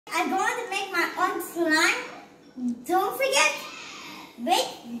I'm going to make my own slime. Don't forget,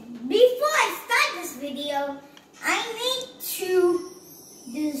 before I start this video, I need to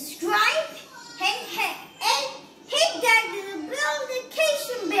subscribe and hit that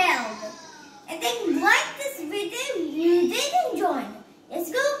notification bell. And then like this video you did enjoy.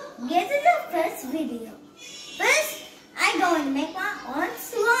 Let's go get to the first video. First, I'm going to make my own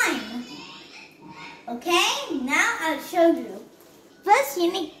slime. Okay, now I'll show you. First,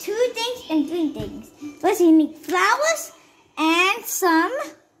 you need 2 things and 3 things. First, you need flowers and some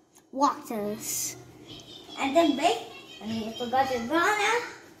waters. And then wait, I forgot to brown out.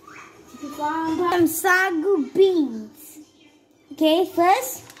 Some sagu beans. Okay,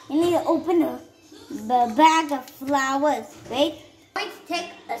 first, you need to open the bag of flowers. Wait, I'm going to take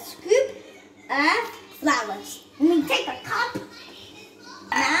a scoop of flowers. You need to take a cup.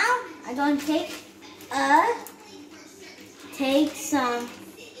 Now, I'm going to take some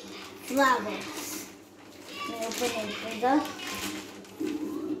flowers. Let me open it bigger.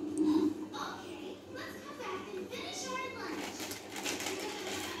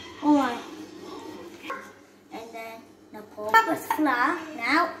 Oh my. And then the flowers flour.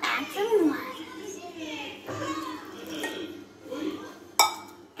 Now add some water.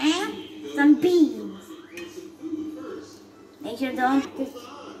 And some beans. Make sure don't.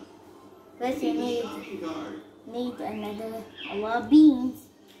 First you need a lot of beans.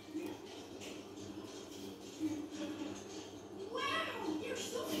 Wow, you're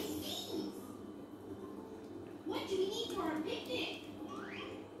so many beans. What do we need for our picnic?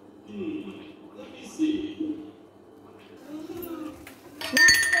 Let me see. Now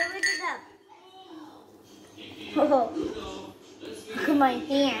stir it up. Oh, look at my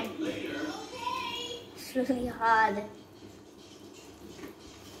hand. It's really hard.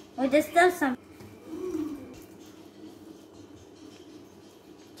 Oh, there's still some.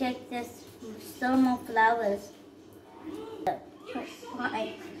 Check this, still more flowers.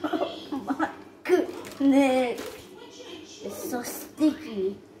 Oh my goodness. It's so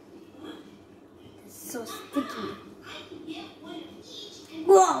sticky. It's so sticky.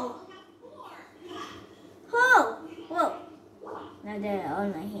 Whoa! Whoa! Whoa! Now they're on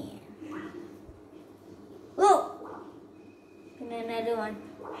my hand. Whoa! And another one.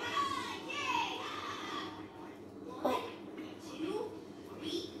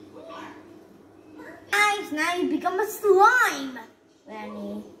 Now you become a slime.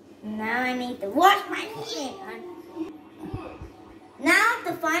 Now I need to wash my hand. Now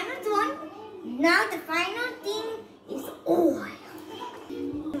the final thing is oil.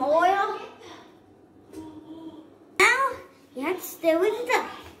 Oil. Now you have to stir it up.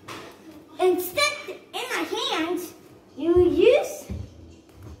 Instead, in my hands, you use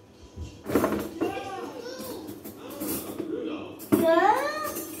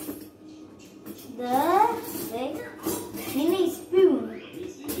the mini spoon.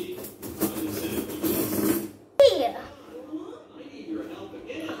 Here.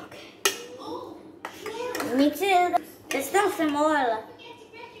 Okay. Mix it. There's still some oil.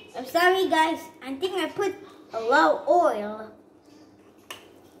 I'm sorry guys, I think I put a lot of oil.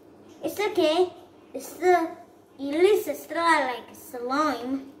 It's okay. It looks still like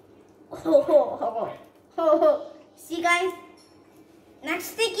slime. See guys? Not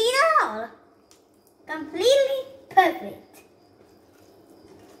sticky at all. Completely perfect.